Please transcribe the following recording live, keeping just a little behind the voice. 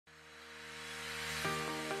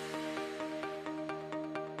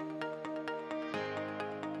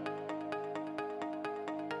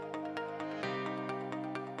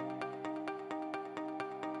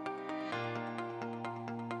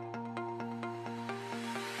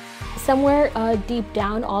Somewhere deep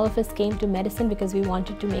down, all of us came to medicine because we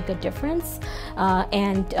wanted to make a difference.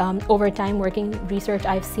 Over time working research,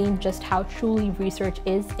 I've seen just how truly research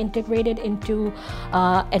is integrated into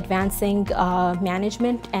advancing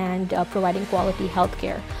management and providing quality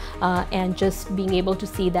healthcare. And just being able to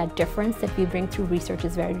see that difference that we bring through research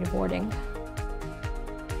is very rewarding.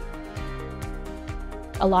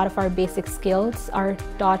 A lot of our basic skills are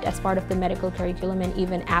taught as part of the medical curriculum and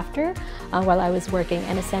even after while I was working.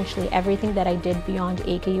 And essentially everything that I did beyond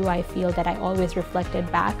AKU, I feel that I always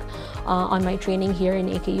reflected back on my training here in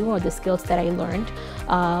AKU or the skills that I learned,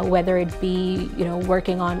 whether it be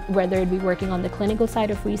working on the clinical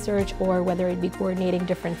side of research or whether it be coordinating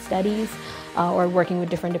different studies or working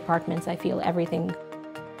with different departments. I feel everything.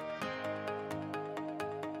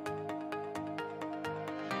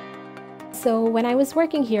 So when I was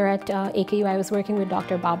working here at AKU, I was working with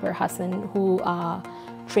Dr. Babar Hassan, who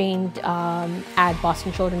trained at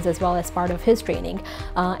Boston Children's as well as part of his training.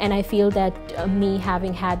 And I feel that me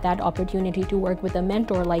having had that opportunity to work with a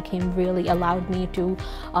mentor like him really allowed me to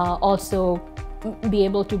also be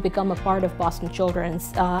able to become a part of Boston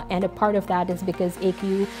Children's. And a part of that is because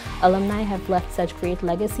AKU alumni have left such great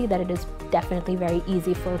legacy that it is definitely very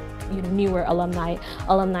easy for newer alumni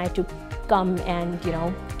to come and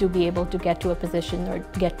to be able to get to a position or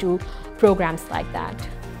get to programs like that.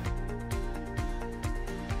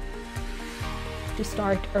 To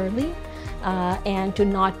start early and to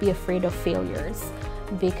not be afraid of failures,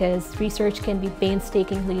 because research can be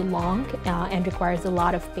painstakingly long and requires a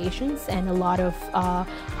lot of patience and a lot of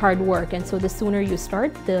hard work. And so the sooner you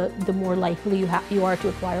start, the more likely you are to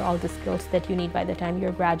acquire all the skills that you need by the time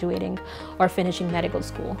you're graduating or finishing medical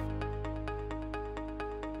school.